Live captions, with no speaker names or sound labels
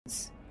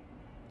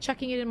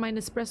chucking it in my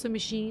Nespresso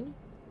machine.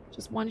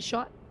 Just one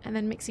shot. And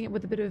then mixing it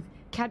with a bit of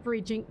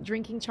Cadbury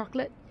drinking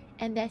chocolate.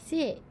 And that's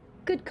it.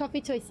 Good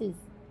coffee choices.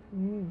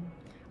 And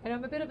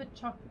I'm a bit of a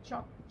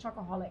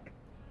chocoholic.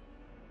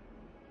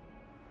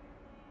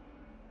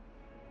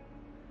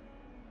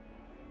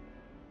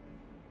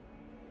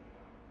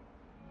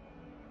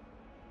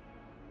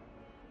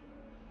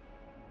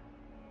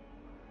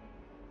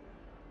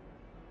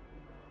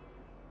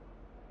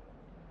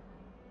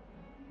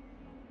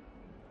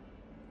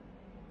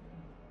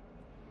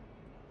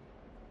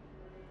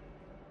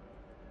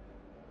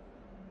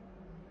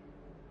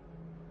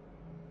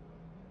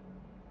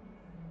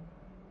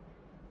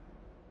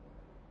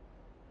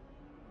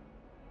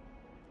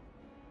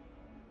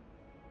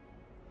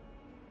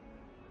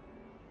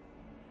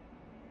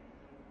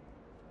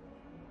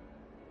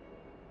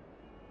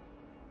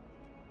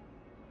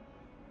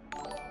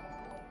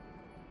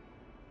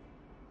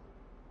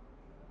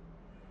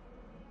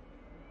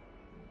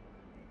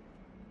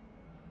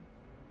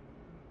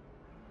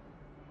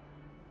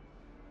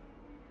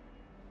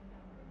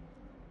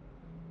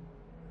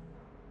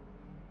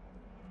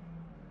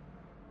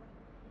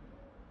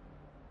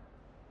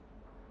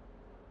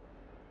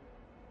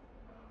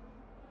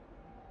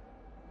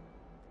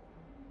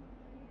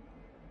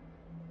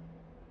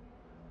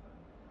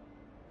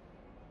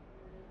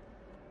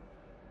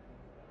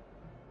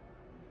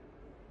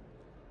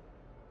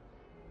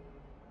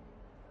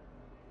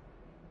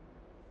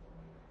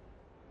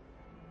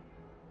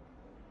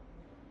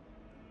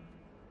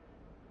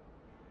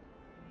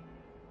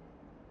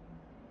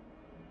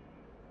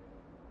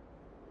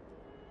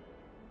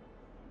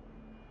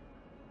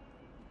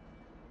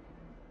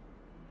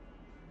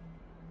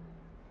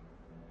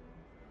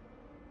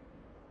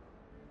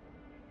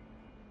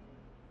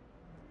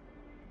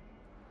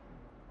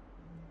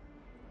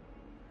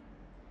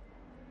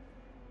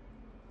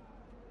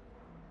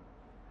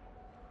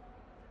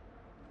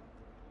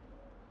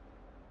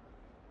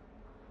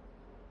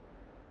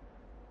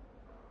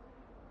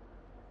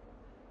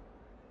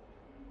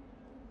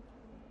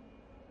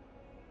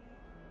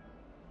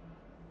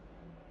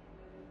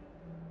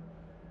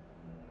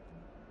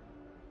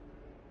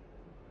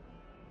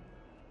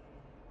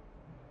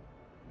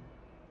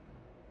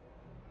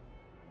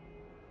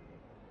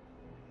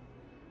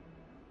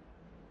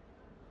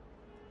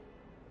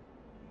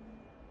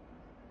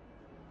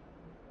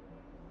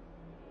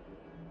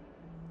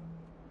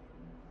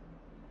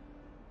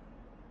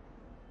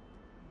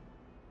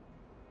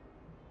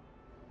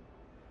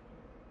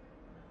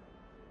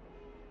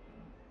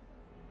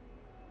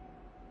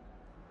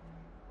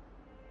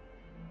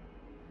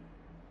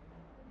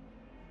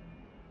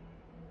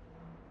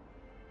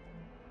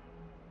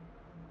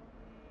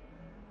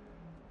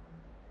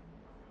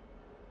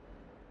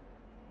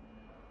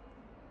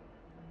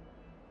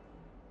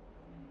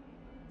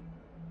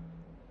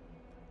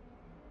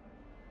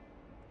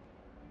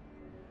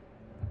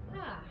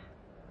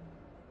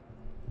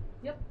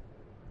 Yep.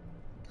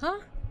 Huh?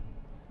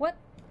 What?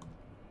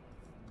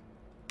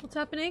 What's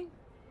happening?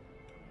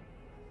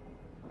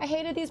 I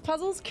hated these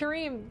puzzles,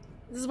 Kareem.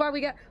 This is why we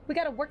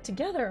gotta work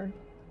together.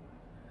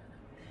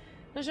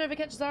 Not sure if I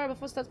catch Zara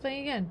before it starts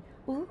playing again.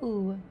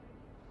 Ooh.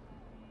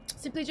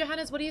 Simply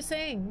Johannes, what are you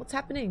saying? What's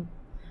happening?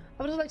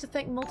 I would like to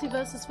thank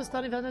Multiverses for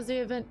starting Valentine's Day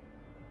event.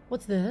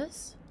 What's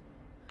this?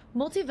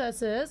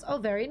 Multiverses? Oh,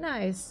 very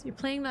nice. You're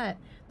playing that.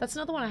 That's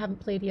another one I haven't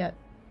played yet.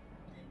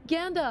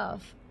 Gandalf.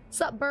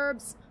 Sup,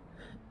 Burbs?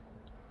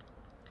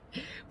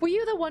 Were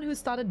you the one who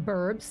started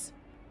Burbs?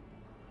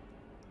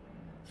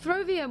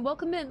 Throvium,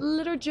 welcome in.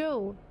 Litter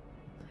Joe.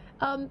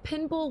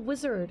 Pinball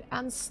Wizard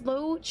and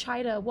Slow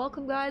Chida.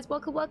 Welcome, guys.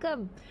 Welcome,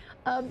 welcome.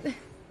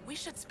 We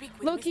should speak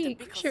with Loki, Mr.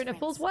 Bickle's sure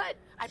nipples. What?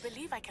 I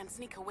believe I can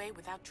sneak away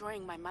without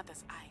drawing my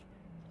mother's eye.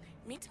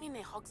 Meet me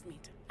near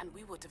Hogsmeade, and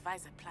we will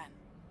devise a plan.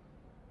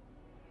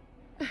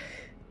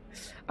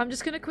 I'm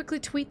just gonna quickly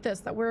tweet this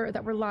that we're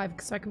live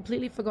because I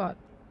completely forgot.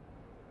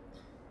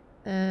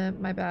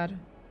 My bad.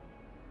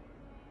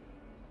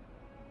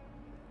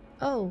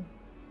 Oh.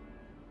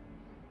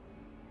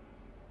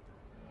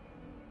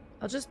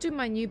 I'll just do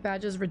my new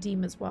badges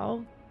redeem as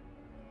well.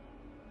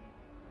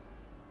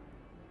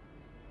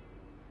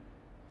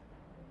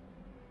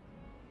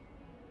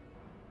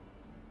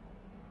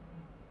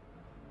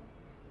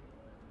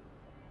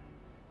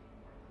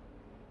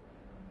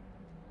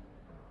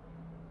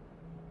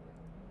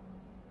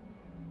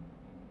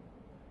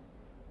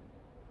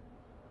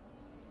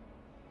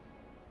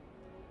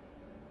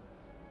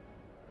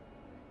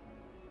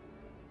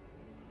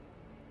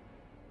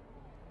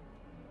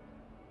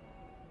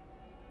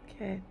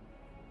 Okay.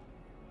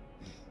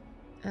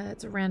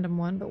 It's a random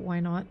one, but why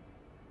not?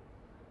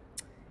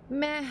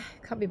 Meh,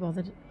 can't be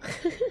bothered.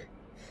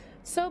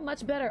 So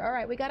much better. All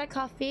right, we got a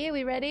coffee.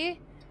 We ready?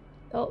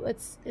 Oh,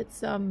 it's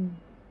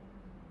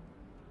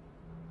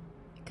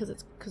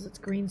because it's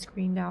green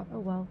screened out. Oh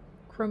well,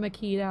 chroma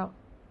keyed out.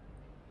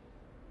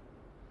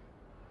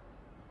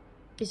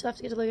 You still have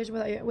to get to the location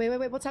without you.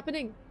 Wait. What's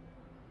happening?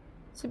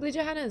 Simply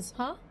Johannes,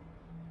 huh?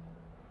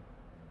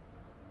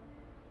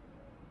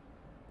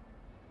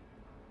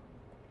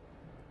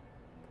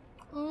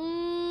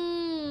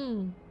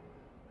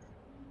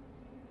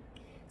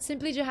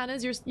 Simply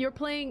Johannes, you're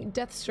playing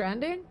Death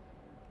Stranding?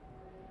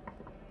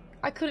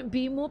 I couldn't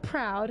be more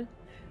proud.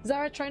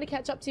 Zara, trying to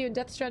catch up to you in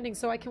Death Stranding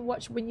so I can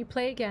watch when you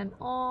play again.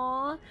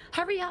 Aww.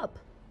 Hurry up.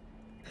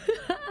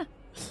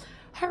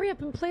 Hurry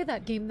up and play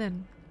that game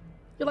then.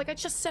 You're like, I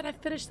just said I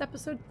finished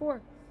episode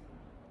 4.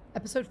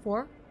 Episode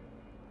 4?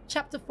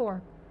 Chapter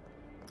 4.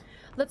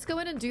 Let's go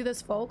in and do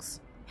this,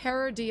 folks.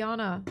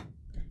 Herodiana.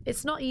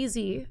 It's not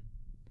easy.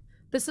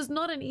 This is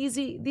not an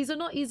easy... These are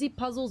not easy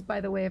puzzles, by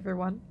the way,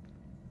 everyone.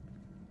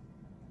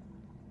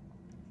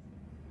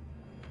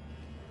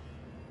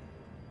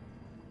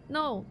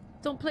 No,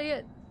 don't play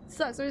it.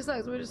 Sucks, really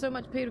sucks. We're just so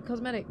much paid with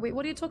cosmetic. Wait,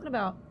 what are you talking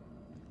about?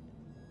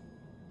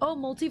 Oh,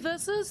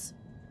 multiverses?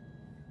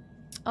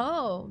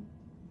 Oh.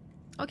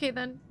 Okay,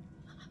 then.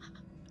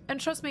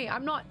 And trust me,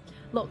 I'm not...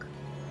 Look,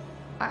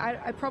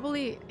 I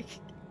probably...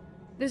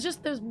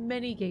 There's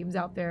many games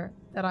out there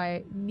that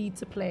I need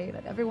to play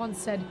that everyone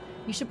said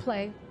you should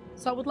play.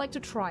 So I would like to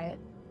try it.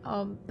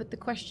 But the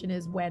question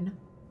is when.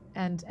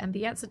 And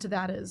the answer to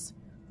that is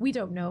we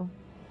don't know.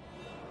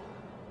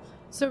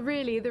 So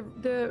really, by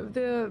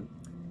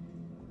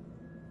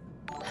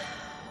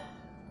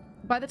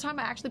the time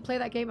I actually play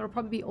that game, it'll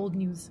probably be old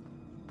news.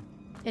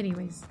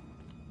 Anyways.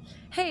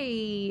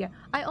 Hey,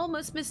 I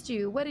almost missed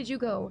you. Where did you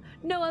go?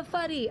 Noah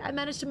Fuddy. I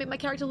managed to make my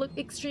character look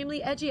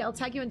extremely edgy. I'll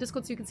tag you in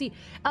Discord so you can see.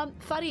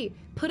 Fuddy,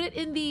 put it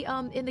in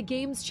the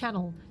games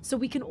channel so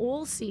we can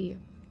all see.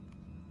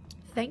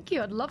 Thank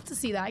you. I'd love to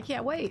see that. I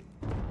can't wait.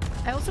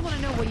 I also want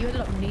to know what you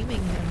ended up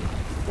naming him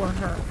or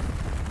her.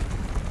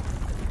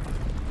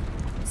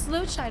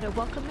 Slow Chider,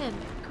 welcome in.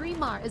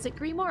 Grimar. Is it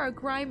Grimar or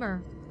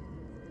Grimer?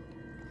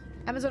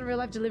 Amazon Real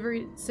Life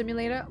Delivery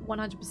Simulator?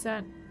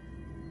 100%.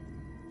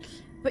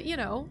 But, you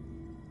know,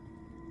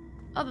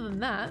 other than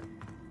that,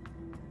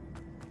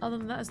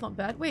 it's not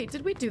bad. Wait,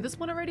 did we do this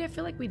one already? I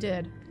feel like we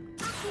did.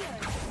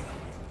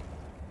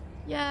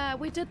 Yeah,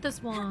 we did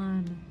this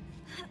one.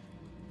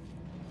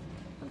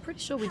 I'm pretty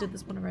sure we did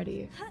this one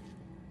already.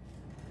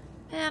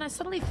 Man, I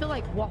suddenly feel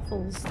like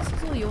waffles. This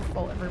is all your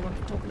fault, everyone,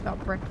 for talking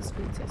about breakfast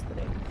foods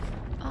yesterday.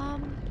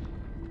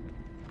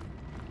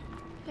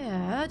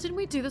 Yeah, didn't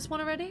we do this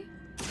one already?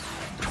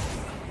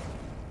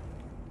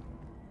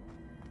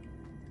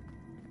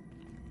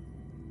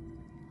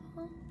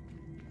 Huh?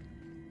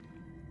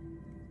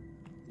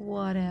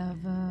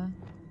 Whatever.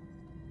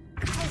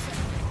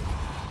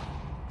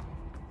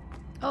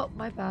 Oh,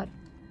 my bad.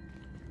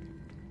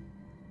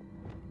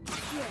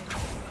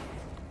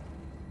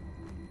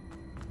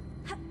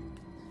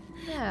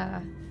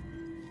 Yeah.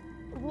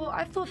 Well,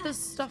 I thought this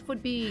stuff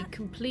would be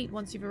complete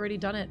once you've already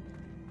done it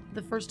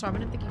the first time. I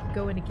didn't think you could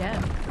go in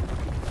again.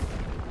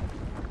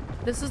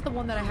 This is the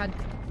one that I had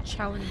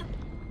challenged.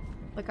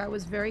 Like, I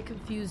was very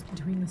confused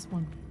doing this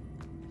one.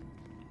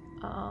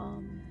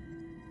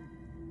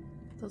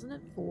 Doesn't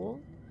it fall?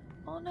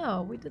 Oh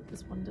no, we did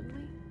this one, didn't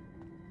we?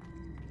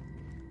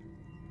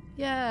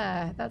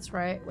 Yeah, that's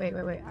right. Wait.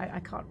 I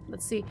can't.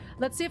 Let's see.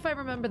 Let's see if I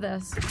remember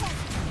this.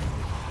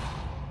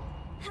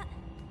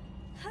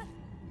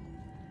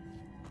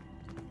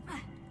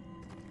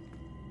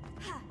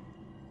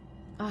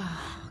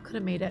 Ah, could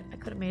have made it. I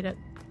could have made it.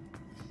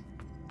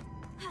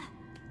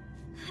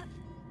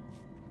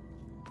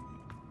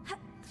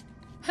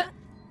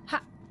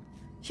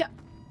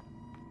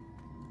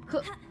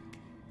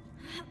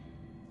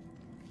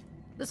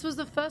 This was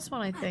the first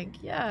one, I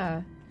think.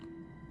 Yeah.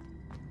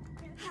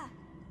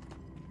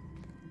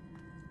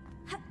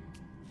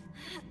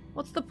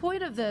 What's the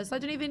point of this? I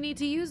don't even need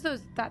to use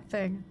that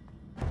thing.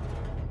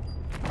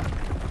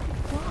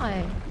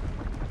 Why?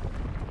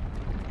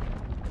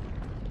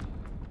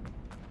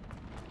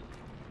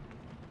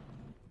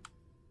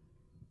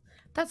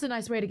 That's a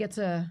nice way to get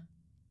to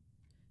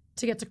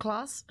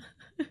class.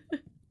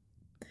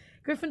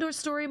 Gryffindor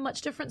story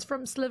much different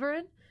from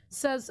Slytherin,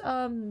 says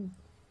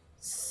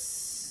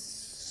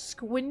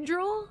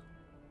Squindrel?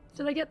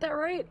 Did I get that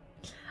right?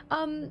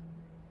 I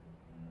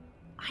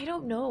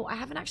don't know. I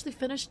haven't actually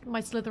finished my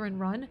Slytherin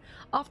run.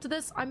 After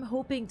this, I'm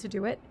hoping to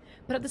do it.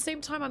 But at the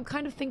same time, I'm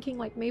kind of thinking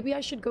like maybe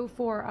I should go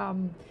for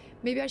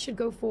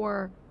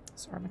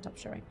sorry, my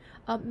top's showing.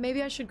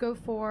 Maybe I should go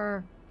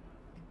for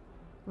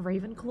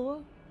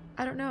Ravenclaw?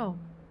 I don't know.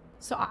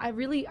 So I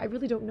really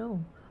don't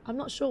know. I'm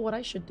not sure what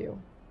I should do.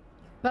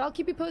 But I'll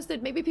keep you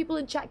posted. Maybe people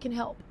in chat can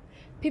help.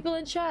 People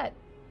in chat,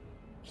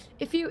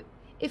 if you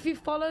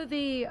follow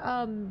the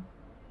I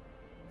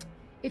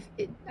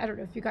don't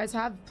know if you guys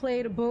have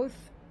played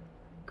both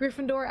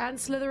Gryffindor and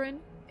Slytherin.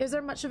 Is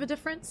there much of a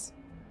difference?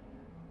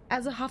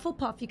 As a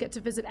Hufflepuff, you get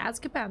to visit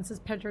Azkaban, says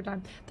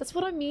Pedrodime. That's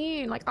what I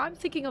mean. Like I'm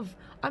thinking of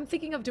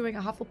doing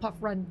a Hufflepuff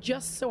run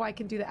just so I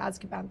can do the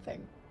Azkaban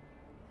thing.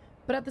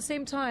 But at the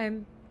same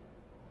time,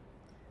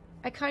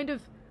 I kind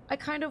of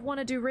want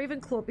to do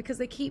Ravenclaw because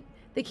they keep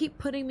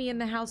putting me in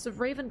the House of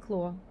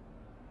Ravenclaw.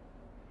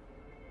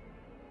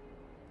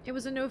 It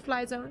was a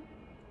no-fly zone.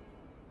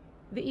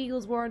 The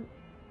Eagles weren't.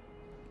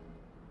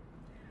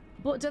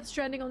 Bought Death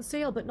Stranding on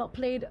sale, but not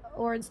played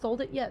or installed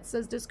it yet,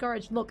 says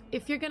Discouraged. Look,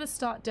 if you're gonna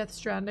start Death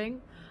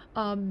Stranding,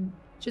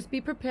 just be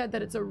prepared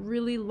that it's a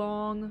really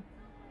long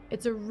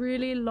It's a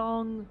really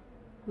long,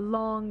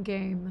 long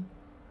game.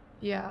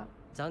 Yeah.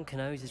 Duncan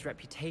owes his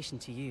reputation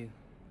to you.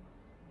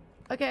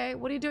 Okay,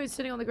 what are you doing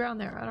sitting on the ground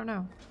there? I don't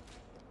know.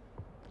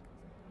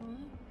 What?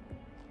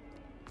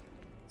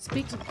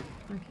 Speak to...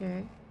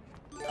 Okay.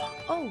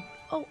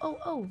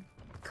 Oh.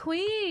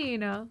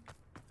 Queen!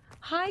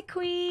 Hi,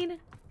 Queen!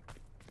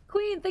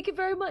 Queen, thank you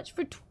very much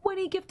for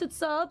 20 gifted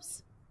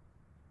subs.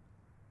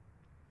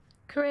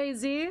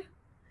 Crazy.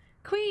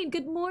 Queen,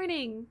 good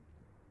morning.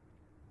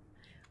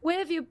 Where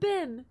have you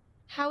been?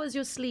 How is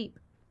your sleep?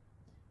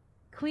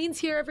 Queen's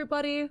here,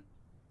 everybody.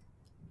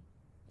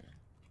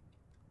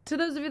 To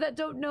those of you that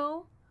don't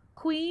know,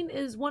 Queen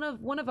is one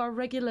of our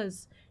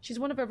regulars. She's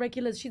one of our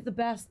regulars. She's the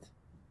best.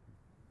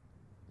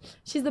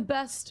 She's the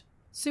best.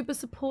 Super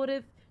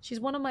supportive. She's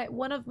one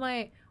of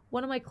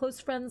my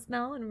close friends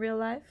now in real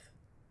life.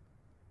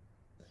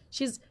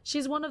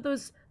 She's one of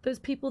those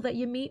people that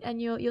you meet and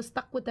you're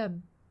stuck with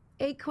them.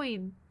 Hey,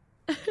 Queen.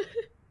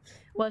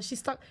 Well, she's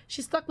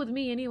stuck with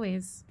me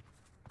anyways.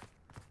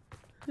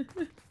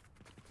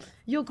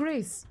 Your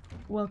Grace,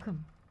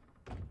 welcome.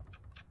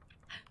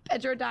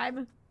 Pedro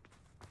Dime.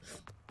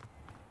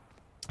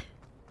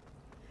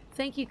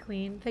 Thank you,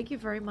 Queen. Thank you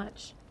very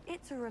much.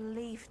 It's a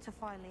relief to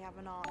finally have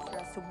an answer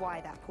as to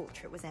why that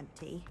portrait was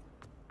empty.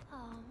 Oh,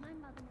 my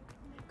mother.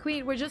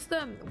 Queen, we're just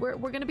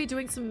we're gonna be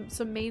doing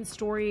some main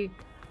story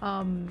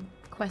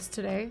quests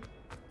today.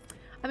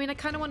 I mean, I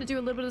kind of want to do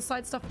a little bit of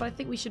side stuff, but I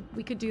think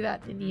we could do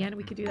that in the end.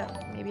 We could do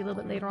that maybe a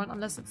little bit later on,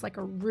 unless it's like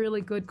a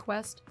really good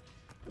quest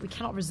that we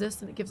cannot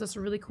resist and it gives us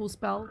a really cool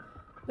spell.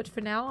 But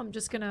for now, I'm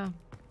just gonna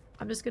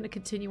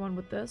continue on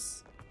with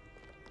this.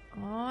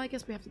 Oh, I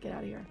guess we have to get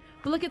out of here.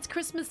 But look, it's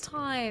Christmas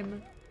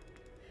time.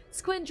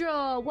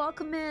 Squindrel,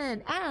 welcome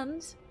in,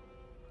 and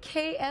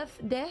KF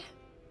De.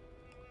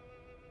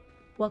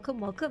 Welcome,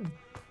 welcome.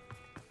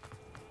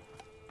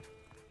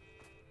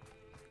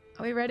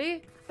 Are we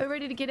ready? Are we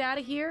ready to get out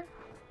of here?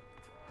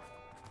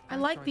 I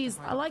like these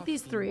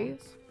three.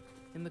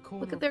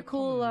 Look at their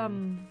cool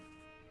I'm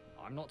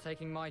not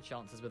taking my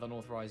chances with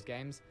unauthorized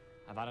games.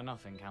 I've had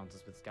enough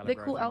encounters with Scalabro. They're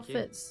cool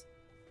outfits.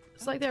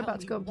 It's like they're about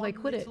to go and play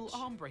Quidditch.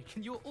 Arm break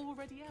and you're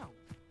already out.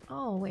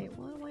 Oh wait,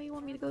 why do you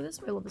want me to go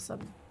this way all of a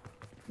sudden?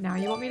 Now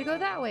you want me to go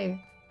that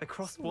way? The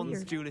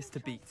crossbones duelist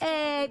to beat.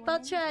 Hey,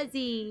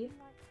 Beltrazi!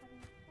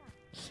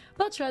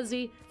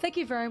 Beltrazi, thank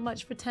you very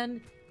much for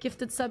 10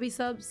 gifted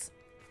subs.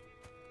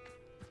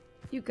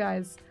 You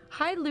guys.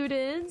 Hi,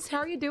 Ludens. How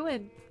are you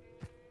doing?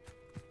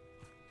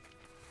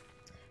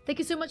 Thank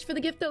you so much for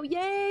the gift, though.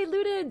 Yay,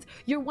 Ludens!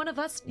 You're one of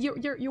us.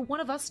 You're one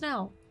of us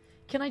now.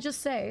 Can I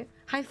just say,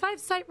 high five,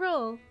 sight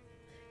roll.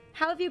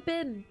 How have you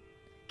been?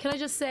 Can I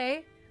just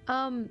say,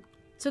 to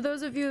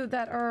those of you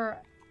that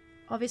are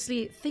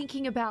obviously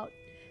thinking about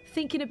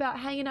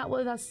hanging out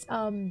with us,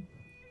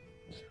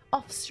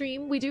 off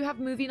stream, we do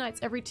have movie nights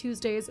every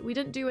Tuesdays. We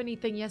didn't do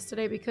anything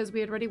yesterday because we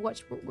had already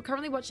watched. We're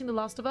currently watching The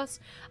Last of Us,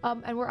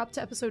 and we're up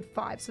to episode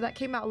 5. So that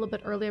came out a little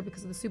bit earlier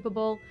because of the Super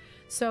Bowl.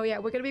 So yeah,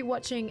 we're gonna be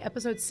watching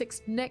episode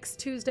 6 next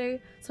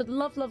Tuesday. So I'd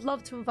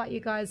love to invite you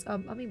guys. I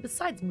mean,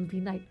 besides movie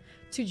night,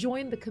 to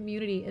join the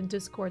community in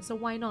Discord. So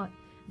why not?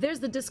 There's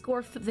the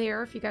Discord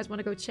there if you guys want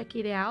to go check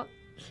it out.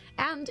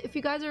 And if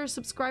you guys are a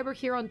subscriber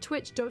here on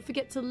Twitch, don't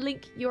forget to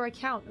link your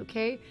account,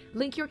 okay?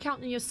 Link your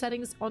account in your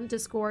settings on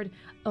Discord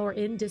or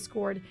in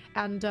Discord,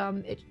 and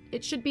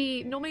it should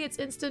be, normally it's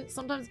instant,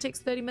 sometimes it takes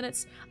 30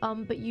 minutes,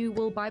 but you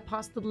will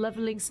bypass the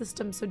leveling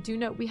system. So do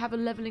note, we have a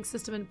leveling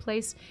system in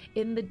place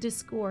in the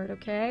Discord,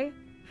 okay?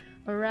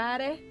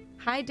 Alrighty.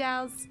 Hi,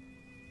 Dals.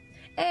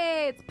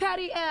 Hey, it's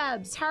Patty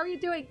Ebbs. How are you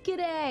doing?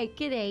 G'day.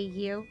 G'day,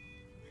 you.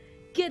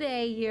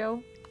 G'day,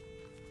 you.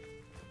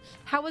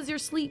 How was your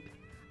sleep?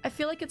 I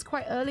feel like it's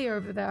quite early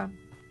over there.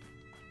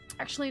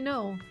 Actually,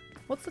 no.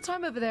 What's the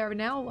time over there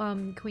now,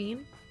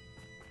 Queen?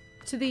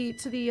 To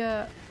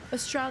the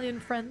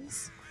Australian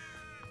friends.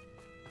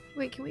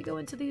 Wait, can we go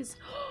into these?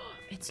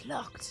 It's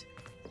locked.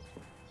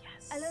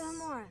 Yes. Hello,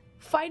 Amora.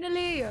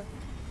 Finally!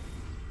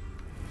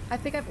 I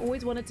think I've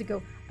always wanted to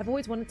go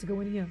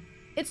in here.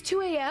 It's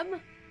 2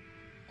 a.m.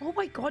 Oh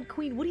my god,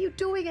 Queen, what are you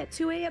doing at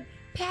 2 a.m.?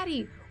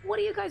 Patty, what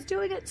are you guys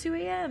doing at 2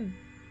 a.m.?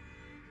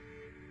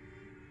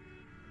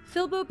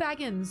 Philbo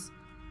Baggins,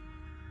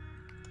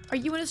 are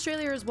you in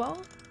Australia as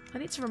well? I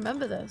need to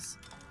remember this.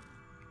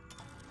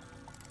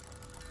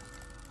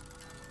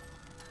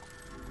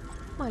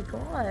 Oh my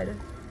god.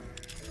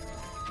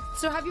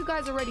 So have you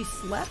guys already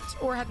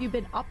slept, or have you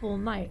been up all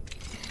night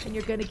and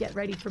you're gonna get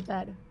ready for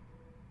bed?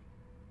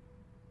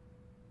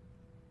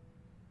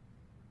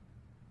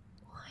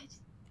 What?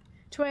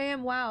 2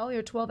 a.m. Wow,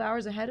 you're 12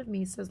 hours ahead of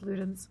me, says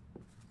Ludens.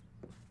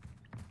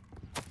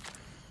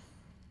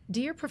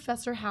 Dear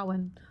Professor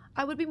Howen,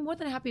 I would be more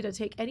than happy to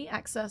take any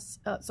excess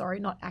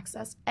puffskein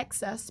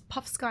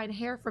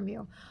hair from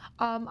you.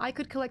 I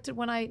could collect it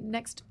when I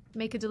next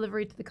make a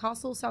delivery to the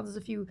castle. Sounds as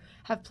if you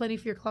have plenty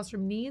for your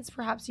classroom needs.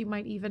 Perhaps you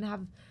might even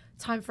have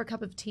time for a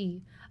cup of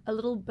tea. A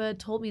little bird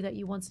told me that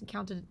you once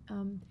encountered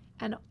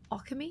an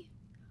alchemy.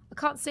 I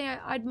can't say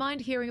I'd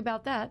mind hearing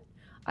about that.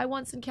 I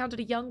once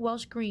encountered a young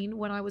Welsh green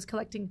when I was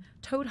collecting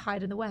toad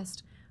hide in the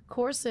west.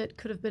 course it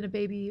could have been a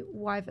baby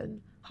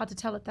wyvern. Hard to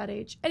tell at that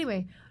age.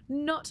 Anyway,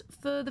 not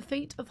for the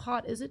fate of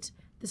heart, is it?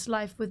 This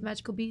life with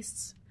magical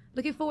beasts.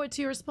 Looking forward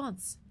to your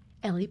response.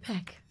 Ellie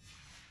Peck.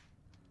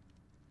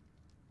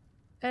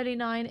 Early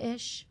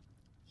 9-ish.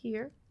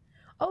 Here.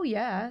 Oh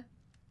yeah.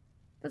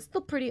 That's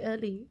still pretty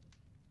early.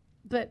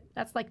 But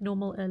that's like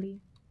normal early.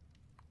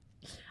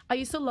 I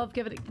used to love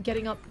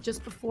getting up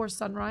just before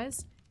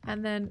sunrise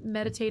and then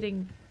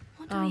meditating.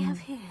 What do we have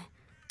here?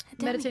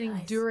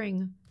 Meditating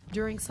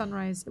during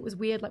sunrise. It was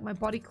weird, like my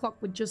body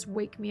clock would just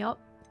wake me up.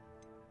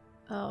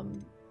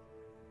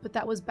 But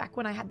that was back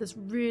when I had this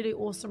really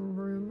awesome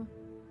room.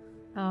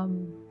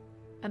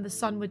 And the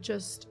sun would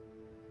just...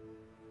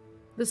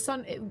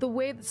 The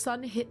way the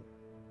sun hit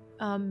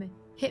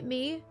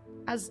me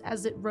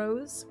as it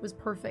rose was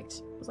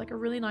perfect. It was like a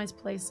really nice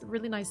place, a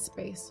really nice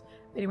space.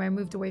 But anyway, I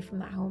moved away from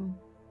that home.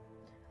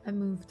 I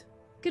moved.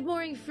 Good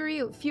morning,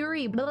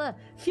 Fury, blah,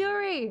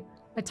 Fury!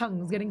 My tongue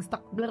was getting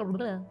stuck, blah,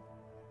 blah.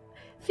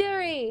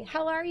 Fury,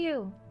 how are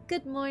you?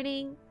 Good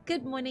morning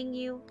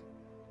you.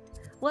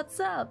 What's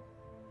up?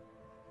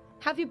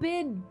 Have you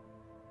been?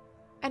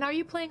 And are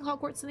you playing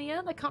Hogwarts in the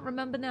end? I can't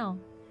remember now.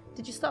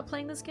 Did you stop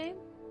playing this game?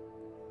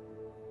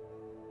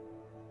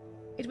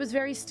 It was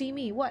very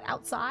steamy. What,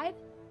 outside?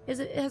 Has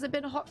it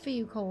been hot for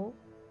you, Cole?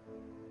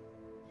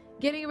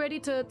 Getting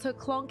ready to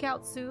clonk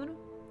out soon?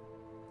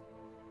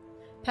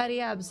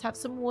 Patty abs, have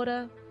some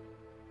water.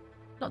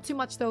 Not too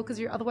much though,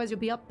 because otherwise you'll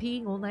be up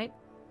peeing all night.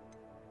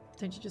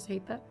 Don't you just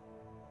hate that?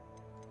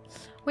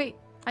 Wait,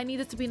 I need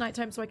it to be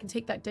nighttime so I can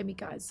take that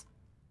demi-guise.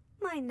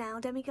 Mine now,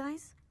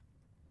 demi-guise.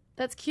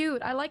 That's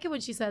cute. I like it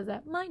when she says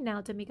that. Mine now,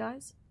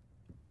 demi-guise.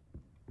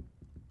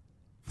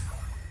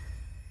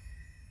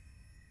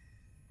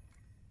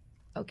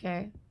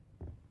 Okay.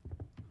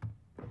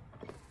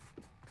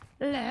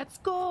 Let's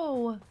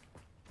go!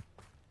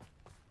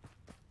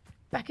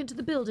 Back into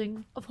the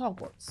building of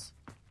Hogwarts.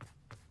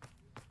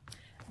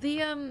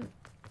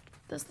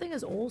 This thing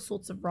is all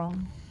sorts of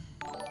wrong.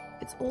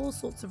 It's all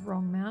sorts of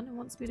wrong, man. It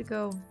wants me to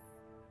go.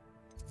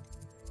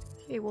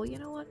 Okay, well, you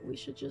know what? We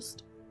should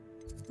just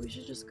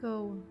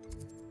go.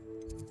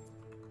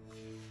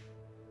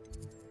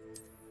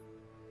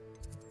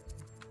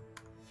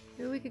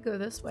 Maybe we could go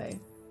this way.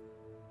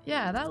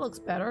 Yeah, that looks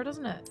better,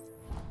 doesn't it?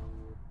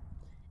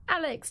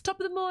 Alex,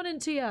 top of the morning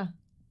to ya.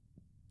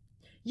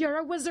 You're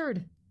a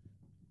wizard.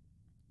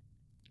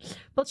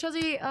 Well,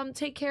 Chelsea,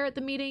 take care at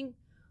the meeting.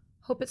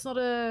 Hope it's not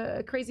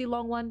a crazy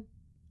long one.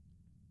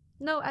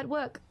 No, at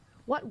work.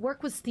 What,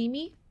 work was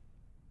steamy?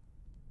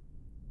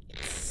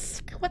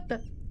 What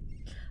the?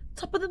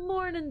 Top of the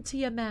morning to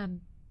ya,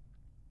 man.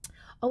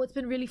 Oh, it's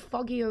been really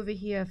foggy over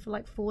here for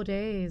like 4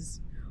 days.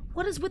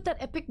 What is with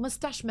that epic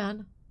mustache,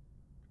 man?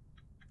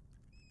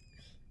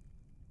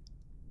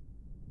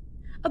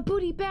 A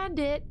booty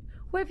bandit?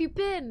 Where have you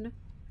been?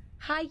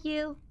 Hi,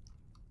 you.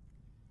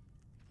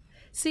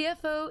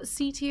 CFO,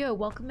 CTO,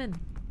 welcome in.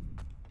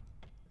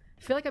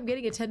 I feel like I'm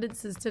getting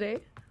attendances today.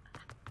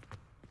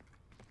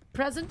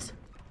 Present.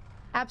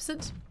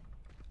 Absent.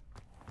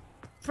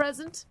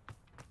 Present.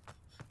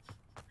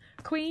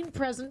 Queen,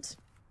 present.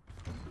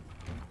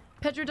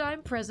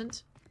 Petrodime,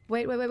 present.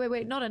 Wait.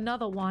 Not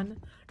another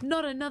one.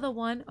 Not another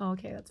one. Oh,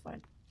 okay, that's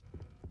fine.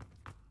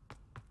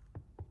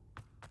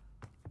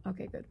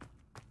 Okay, good.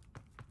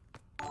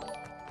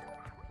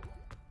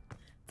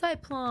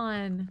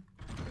 Typlon.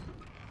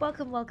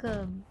 Welcome,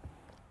 welcome.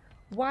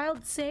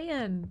 Wild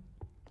Saiyan.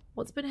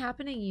 What's been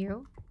happening,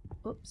 you?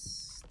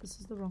 Oops, this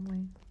is the wrong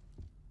way.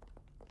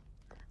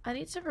 I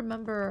need to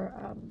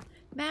remember,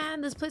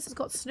 man, this place has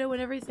got snow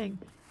and everything.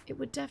 It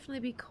would definitely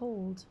be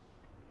cold.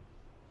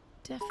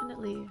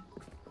 Definitely.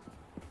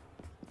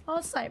 Oh,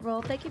 Sight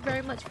Roll, thank you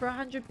very much for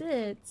 100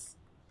 bits.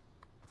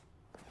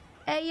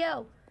 Hey,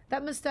 yo,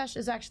 that mustache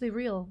is actually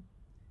real.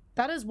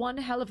 That is one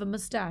hell of a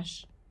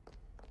mustache.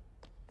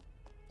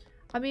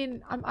 I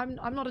mean,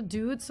 I'm not a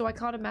dude, so I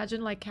can't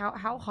imagine like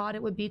how hard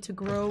it would be to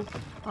grow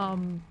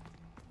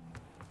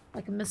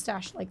like a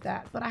mustache like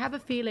that. But I have a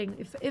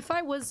feeling if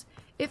I was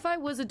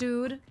a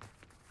dude,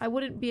 I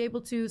wouldn't be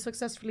able to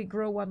successfully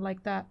grow one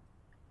like that.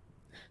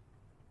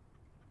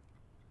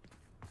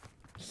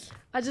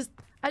 I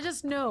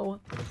just know.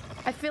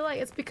 I feel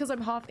like it's because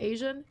I'm half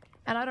Asian,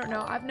 and I don't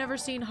know. I've never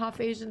seen half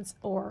Asians,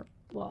 or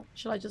well,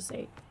 should I just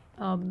say,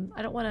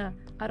 I don't want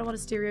to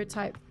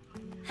stereotype.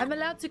 I'm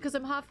allowed to because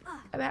I'm half.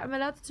 I'm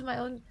allowed to my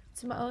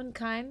own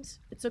kind.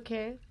 It's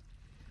okay.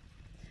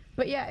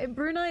 But yeah, in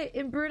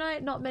Brunei,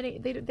 not many.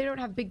 They don't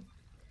have big,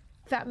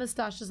 fat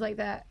mustaches like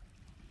that.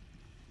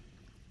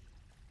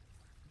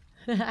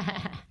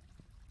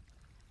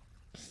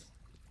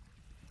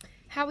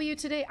 How are you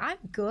today? I'm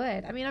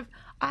good. I mean,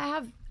 I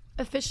have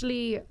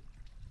officially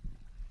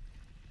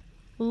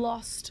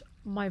lost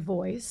my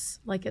voice.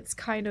 Like it's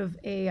kind of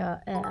a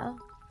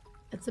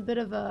it's a bit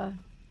of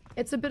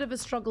a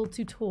struggle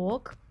to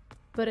talk,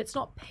 but it's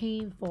not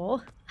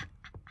painful.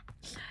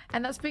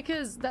 And that's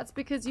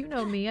because you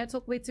know me, I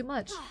talk way too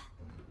much.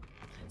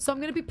 So I'm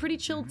gonna be pretty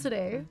chilled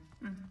today.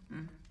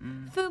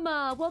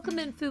 Fuma, welcome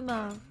in,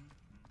 Fuma.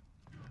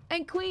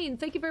 And Queen,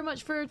 thank you very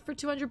much for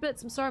 200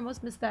 bits. I'm sorry, I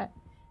almost missed that.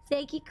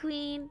 Thank you,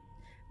 Queen.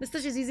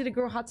 Mustache is easy to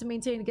grow, hard to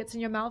maintain. It gets in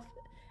your mouth.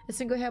 A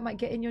single hair might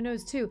get in your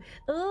nose too.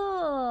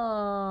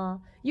 Oh,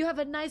 you have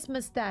a nice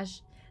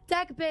mustache.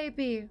 Dag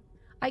baby.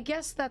 I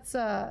guess that's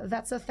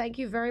a thank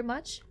you very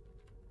much.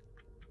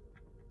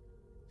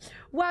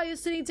 Wow, you're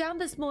sitting down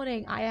this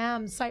morning. I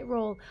am. Sight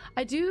roll.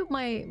 I do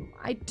my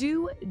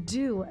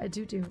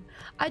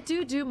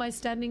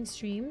standing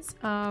streams.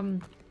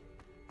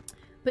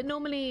 But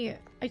normally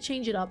I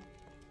change it up.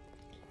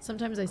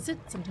 Sometimes I sit,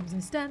 sometimes I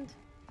stand.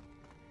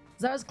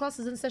 Zara's class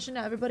is in session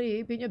now.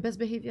 Everybody be in your best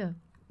behavior.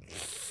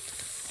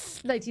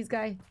 Lighties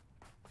guy.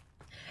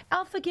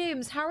 Alpha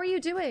Games, how are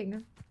you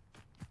doing?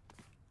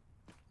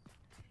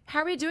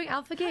 How are you doing,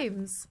 Alpha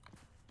Games?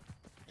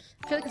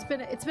 I feel like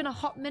it's been a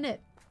hot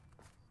minute.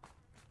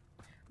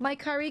 My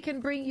curry can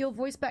bring your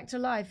voice back to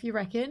life, you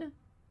reckon?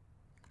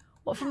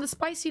 What, from the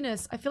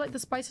spiciness? I feel like the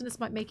spiciness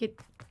might make it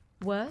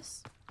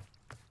worse.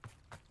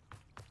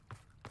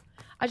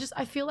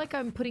 I feel like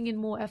I'm putting in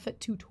more effort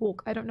to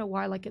talk. I don't know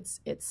why. Like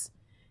it's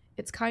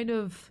kind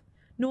of,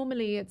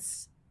 normally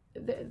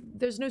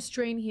there's no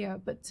strain here,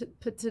 but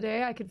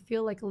today I could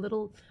feel like a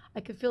little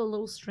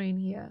strain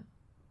here.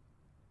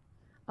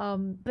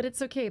 But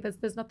it's okay.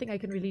 There's nothing I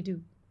can really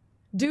do.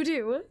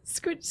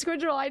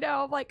 Squidrel, I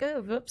know. I'm like,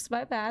 oh, whoops,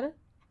 my bad.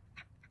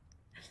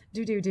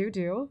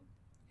 Do.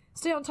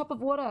 Stay on top of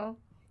water.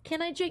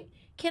 Can I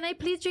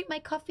please drink my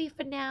coffee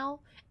for now?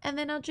 And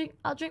then I'll drink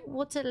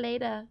water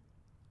later.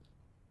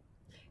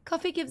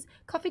 Coffee gives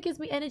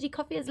me energy.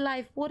 Coffee is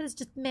life. Water's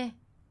just meh.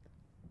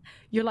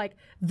 You're like,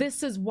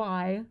 this is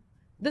why,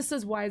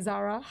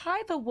 Zara.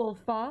 Hi, the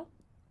Wolfa.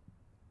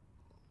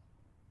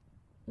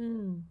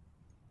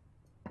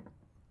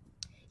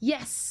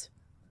 Yes.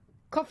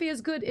 Coffee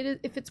is good. It is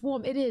if it's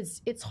warm. It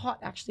is. It's hot,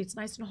 actually. It's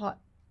nice and hot.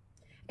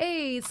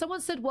 Hey, someone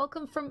said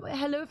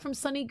hello from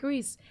sunny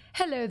Greece.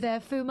 Hello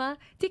there, Fuma.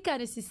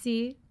 Tikane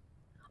sisi.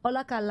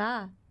 Hola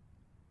kala.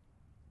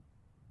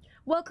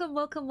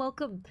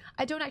 Welcome.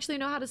 I don't actually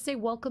know how to say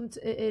welcome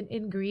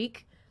in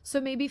Greek. So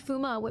maybe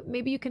Fuma,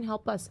 maybe you can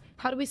help us.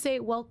 How do we say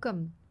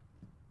welcome?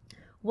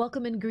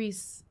 Welcome in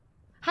Greece.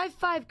 High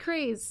five,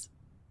 Craze.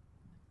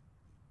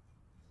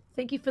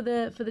 Thank you for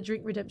the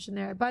drink redemption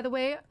there. By the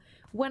way,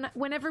 when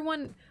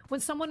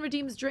someone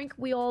redeems drink,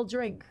 we all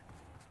drink.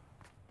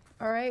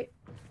 All right.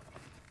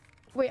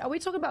 Wait, are we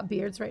talking about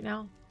beards right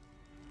now?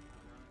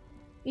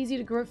 Easy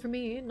to grow for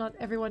me. Not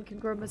everyone can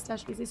grow a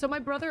mustache easy. So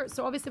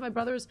obviously my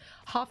brother's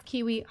half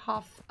Kiwi,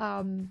 half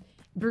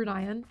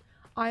Bruneian.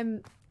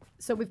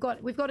 So we've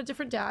got a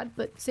different dad,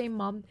 but same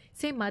mom,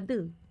 same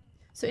mother.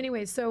 So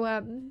anyway,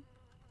 so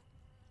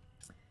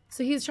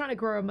he's trying to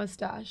grow a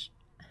mustache.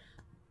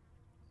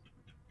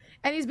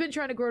 And he's been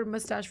trying to grow a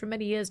mustache for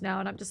many years now,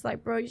 and I'm just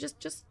like, bro, you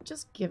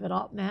just give it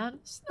up, man.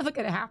 It's never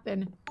gonna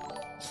happen.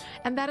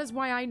 And that is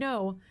why I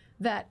know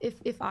that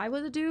if I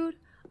was a dude,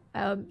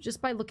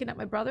 just by looking at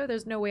my brother,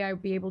 there's no way I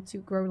would be able to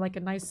grow like a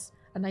nice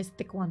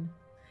thick one.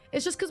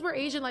 It's just because we're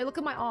Asian. Like, look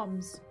at my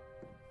arms.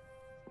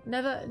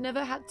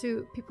 Never had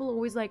to. People are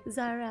always like,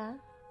 Zara,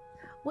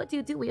 what do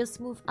you do with your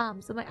smooth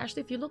arms? I'm like,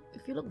 actually, if you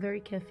look very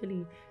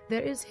carefully,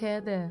 there is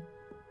hair there.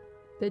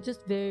 They're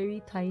just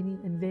very tiny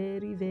and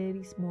very,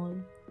 very small.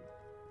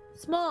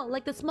 Small,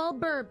 like the small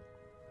burb.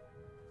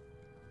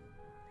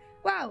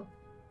 Wow.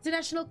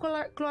 International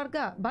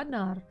Keluarga.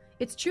 Banar.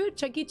 It's true,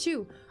 Chunky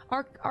Chew.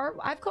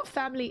 I've got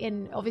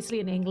family obviously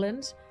in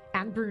England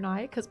and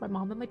Brunei, because my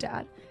mom and my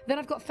dad. Then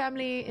I've got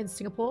family in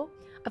Singapore.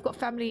 I've got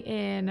family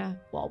in,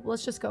 well,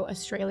 let's just go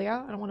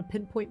Australia. I don't want to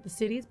pinpoint the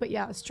cities, but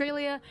yeah,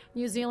 Australia,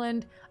 New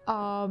Zealand,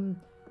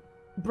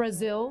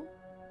 Brazil.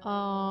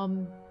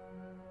 I'm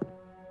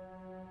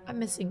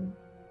missing.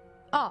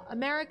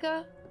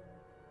 America.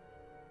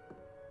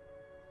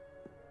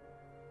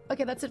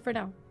 Okay, that's it for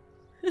now.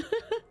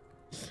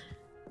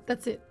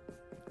 That's it.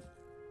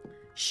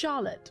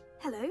 Charlotte.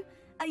 Hello.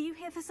 Are you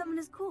here for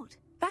Summoner's Court?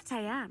 That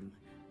I am.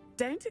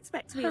 Don't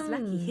expect to be as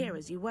lucky here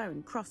as you were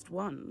in Crossed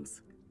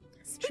Wands.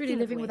 Truly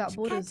living without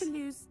borders. Care to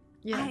lose?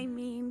 Yeah. I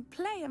mean,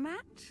 play a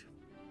match.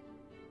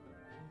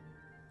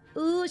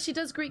 Ooh, she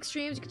does Greek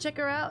streams. You can check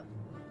her out.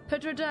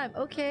 Petro Dime.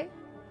 Okay.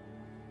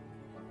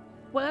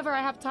 Whenever I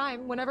have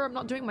time, whenever I'm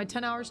not doing my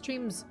 10-hour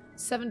streams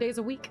 7 days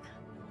a week.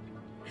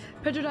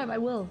 Petro Dime, I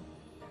will.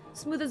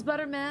 Smooth as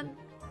butter, man.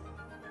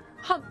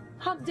 Hump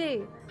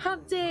day.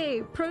 Hump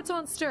day.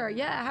 Proton stir.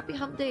 Yeah, happy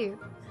hump day.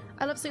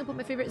 I love Singapore.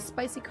 My favorite is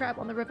spicy crab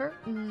on the river.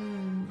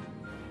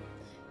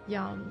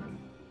 Yum.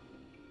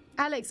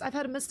 Alex, I've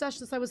had a mustache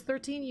since I was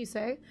 13, you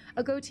say?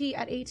 A goatee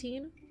at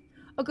 18?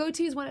 A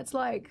goatee is when it's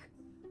like,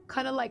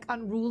 kind of like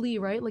unruly,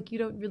 right? Like you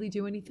don't really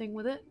do anything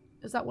with it.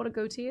 Is that what a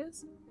goatee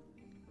is?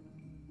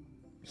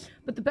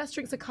 But the best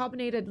drinks are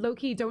carbonated.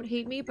 Low-key, don't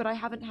hate me, but I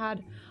haven't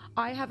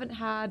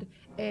had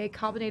a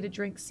carbonated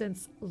drink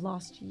since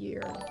last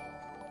year.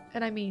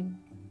 And I mean,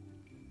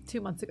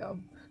 2 months ago.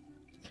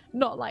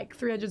 Not like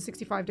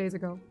 365 days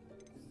ago.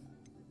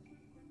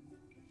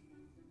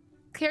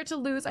 Care to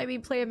lose, I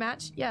mean play a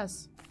match?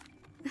 Yes.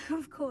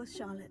 Of course,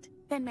 Charlotte.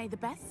 Then may the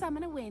best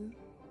summoner win.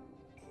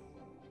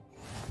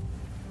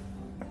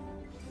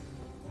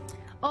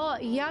 Oh,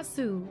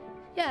 Yasu.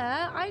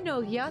 Yeah, I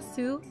know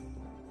Yasu.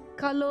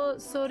 Kalo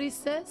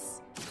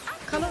sorises.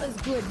 Kalo is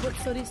good. What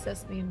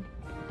sorises mean?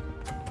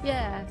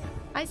 Yeah,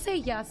 I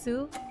say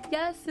Yasu.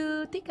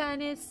 Yasu,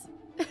 tikanis.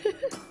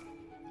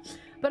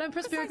 But I'm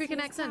Prospero Greek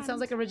accent. Sounds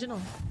like original.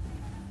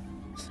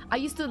 I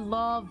used to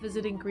love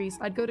visiting Greece.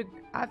 I've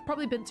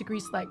probably been to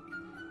Greece like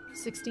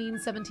 16,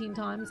 17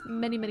 times.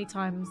 Many, many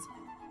times.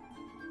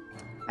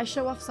 I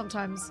show off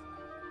sometimes.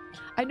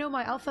 I know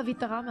my alpha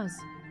vitaramas.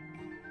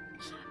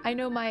 I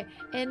know my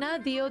ena,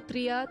 dio,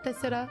 tria,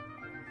 tessera.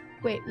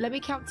 Wait, let me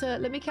count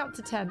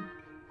to 10.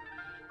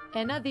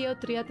 Ena, dio,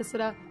 tria,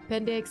 tessera,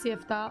 pende,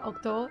 exiefta,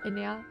 octo,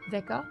 enea,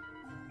 deca.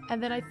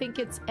 And then I think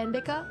it's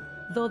endeka,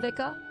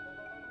 dodeka.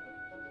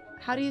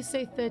 How do you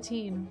say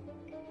 13?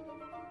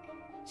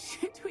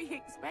 Should we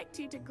expect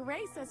you to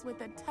grace us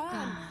with a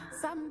turn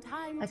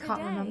sometime today? I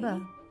can't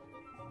remember.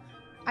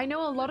 I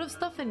know a lot of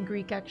stuff in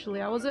Greek,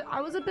 actually. I was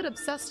a bit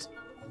obsessed.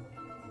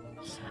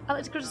 I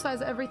like to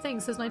criticize everything,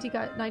 says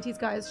 90s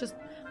guy. It's just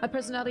my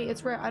personality.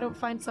 It's rare. I don't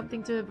find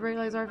something to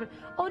realize.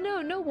 Oh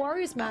no, no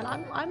worries, man.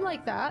 I'm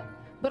like that,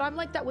 but I'm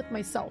like that with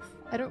myself.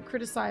 I don't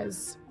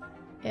criticize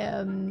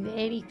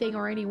anything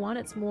or anyone.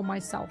 It's more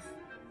myself.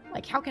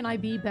 Like, how can I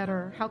be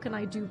better? How can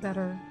I do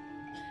better?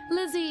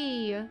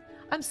 Lizzie,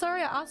 I'm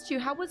sorry I asked you.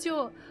 How was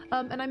your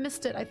and I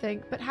missed it, I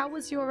think. But how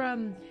was your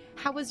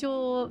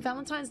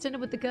Valentine's dinner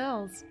with the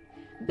girls?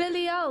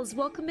 Billy Owls,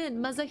 welcome in.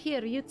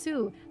 Mazahir, you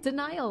too.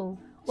 Denial,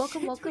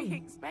 welcome, welcome. Should we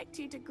expect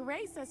you to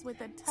grace us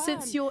with a turn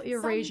Since you're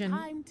Eurasian,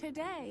 sometime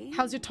today?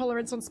 How's your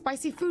tolerance on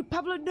spicy food?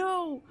 Pablo,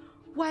 no!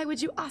 Why would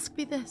you ask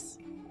me this?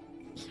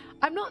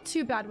 I'm not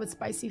too bad with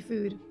spicy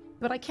food,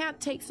 but I can't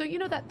take... So you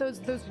know that those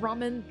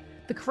ramen,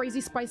 the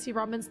crazy spicy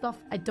ramen stuff?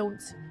 I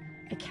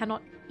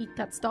cannot eat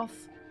that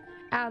stuff.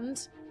 And,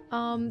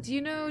 do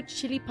you know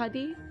chili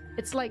padi?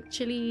 It's like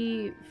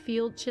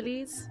field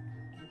chilies.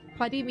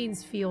 Padi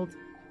means field.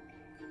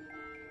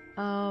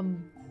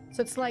 So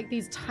it's like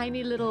these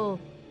tiny little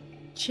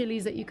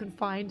chilies that you can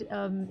find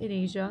in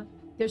Asia.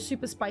 They're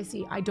super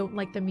spicy. I don't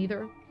like them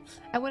either.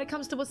 And when it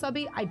comes to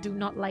wasabi, I do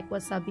not like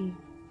wasabi.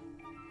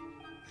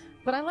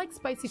 But I like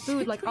spicy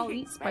food. Like, I'll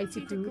eat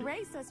spicy food.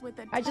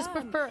 I just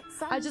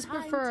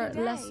prefer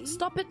less.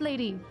 Stop it,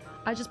 lady.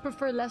 I just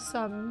prefer less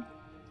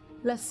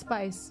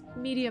spice.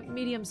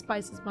 Medium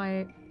spice is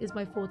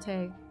my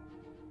forte.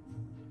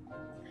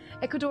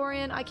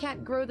 Ecuadorian, I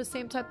can't grow the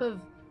same type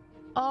of...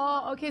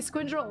 Oh, okay,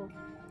 Squindrel.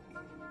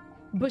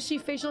 Bushy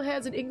facial hair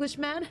as an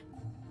Englishman?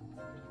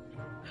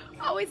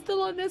 Oh, he's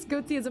still on this.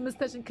 Goatee as a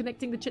mustache and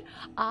connecting the chin.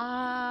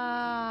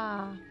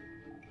 Ah.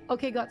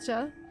 Okay,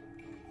 gotcha.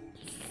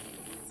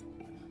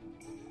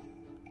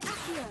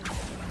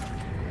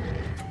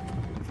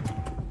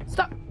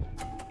 Stop.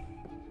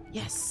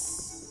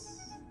 Yes.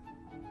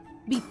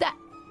 Beat that.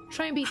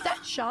 Try and beat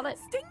that, Charlotte.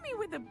 Sting me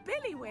with a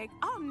billywig.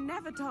 I'll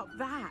never top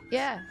that.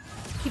 Yeah.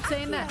 Keep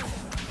saying that.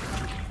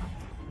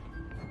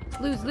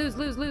 Lose, lose,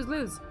 lose, lose,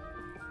 lose.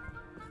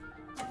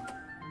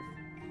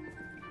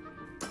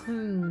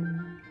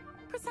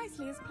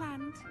 Precisely as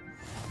planned.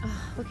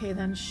 Okay,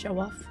 then show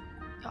off.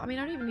 I mean,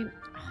 I don't even need...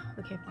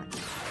 Okay, fine.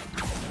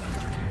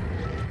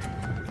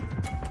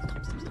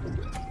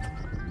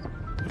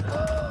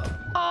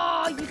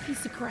 Oh, you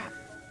piece of crap.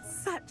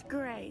 Such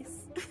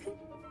grace.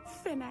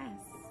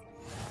 Finesse.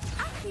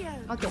 Accio.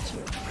 I'll get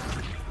you.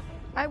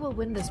 I will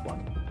win this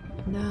one.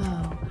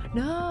 No.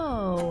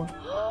 No.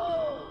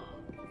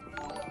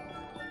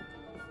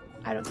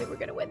 I don't think we're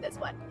gonna win this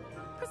one.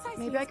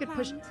 Precisely Maybe I could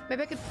push.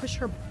 Maybe I could push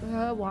her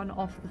one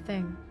off the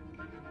thing.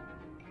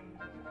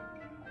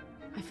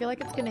 I feel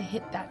like it's gonna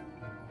hit that.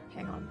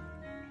 Hang on.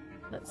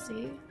 Let's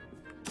see.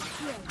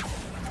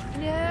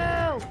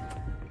 No.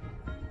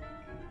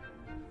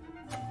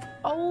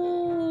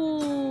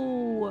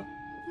 Oh.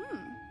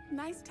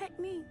 Nice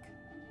technique.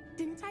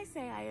 Didn't I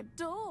say I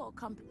adore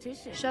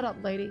competition? Shut up,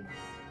 lady.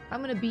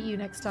 I'm gonna beat you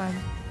next time.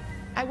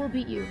 I will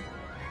beat you.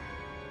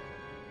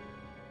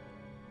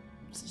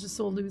 Such a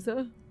sore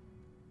loser.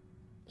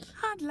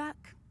 Hard luck.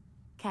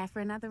 Care for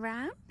another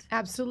round?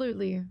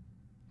 Absolutely.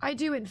 I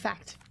do, in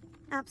fact.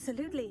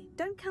 Absolutely.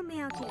 Don't count me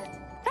out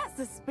yet. That's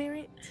the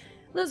spirit.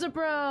 Lizard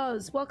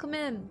Bros, welcome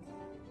in.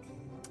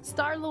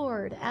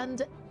 Star-Lord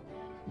and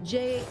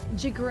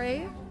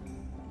Jigray.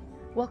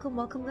 Welcome,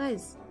 welcome,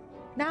 guys.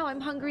 Now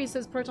I'm hungry,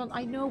 says Proton.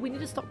 I know, we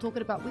need to stop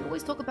talking about... We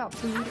always talk about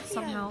food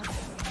somehow.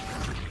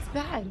 It's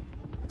bad.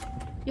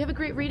 You have a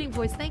great reading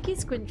voice. Thank you,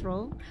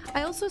 Squindrel.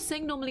 I also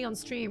sing normally on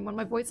stream when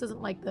my voice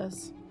isn't like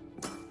this.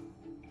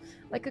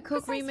 Like a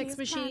Coke remix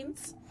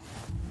machines.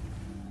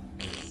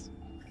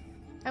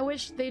 I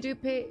wish they do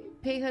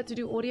pay her to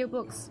do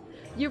audiobooks.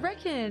 You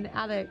reckon,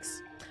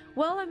 Alex?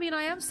 Well, I mean,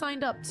 I am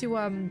signed up to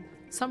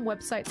some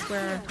websites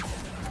where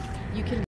you can